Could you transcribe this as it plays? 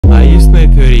used my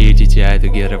 3080 Ti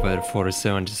together with a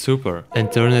 4070 Super and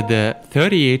turned the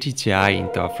 3080 Ti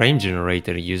into a frame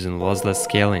generator using lossless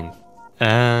scaling.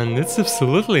 And it's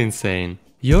absolutely insane.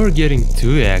 You're getting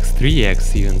 2x,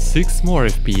 3x, even 6 more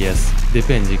FPS,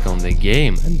 depending on the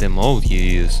game and the mode you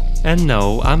use. And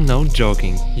no, I'm not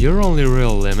joking, your only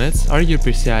real limits are your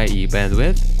PCIe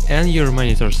bandwidth and your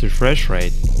monitor's refresh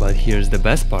rate. But here's the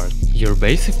best part, your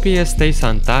base FPS stays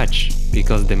untouched,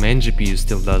 because the main GPU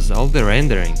still does all the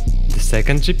rendering. The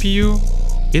second GPU?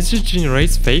 It just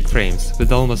generates fake frames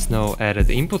with almost no added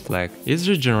input lag. It's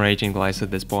just generating lies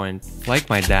at this point, like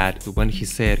my dad when he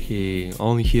said he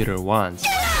only hit her once.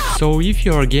 So if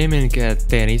you're gaming at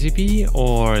 1080p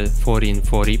or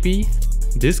 1440p,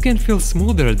 this can feel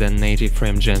smoother than native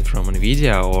frame gen from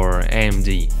Nvidia or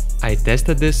AMD. I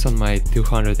tested this on my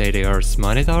 280Hz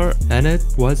monitor and it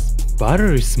was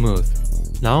buttery smooth.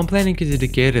 Now I'm planning a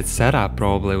dedicated setup,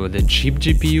 probably with a cheap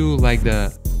GPU like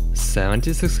the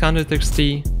 7600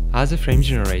 XT as a frame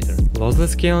generator. Lossless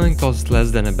scaling costs less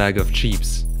than a bag of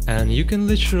chips, and you can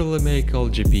literally make all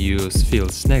GPUs feel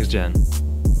next gen.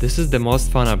 This is the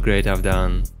most fun upgrade I've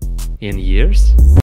done in years.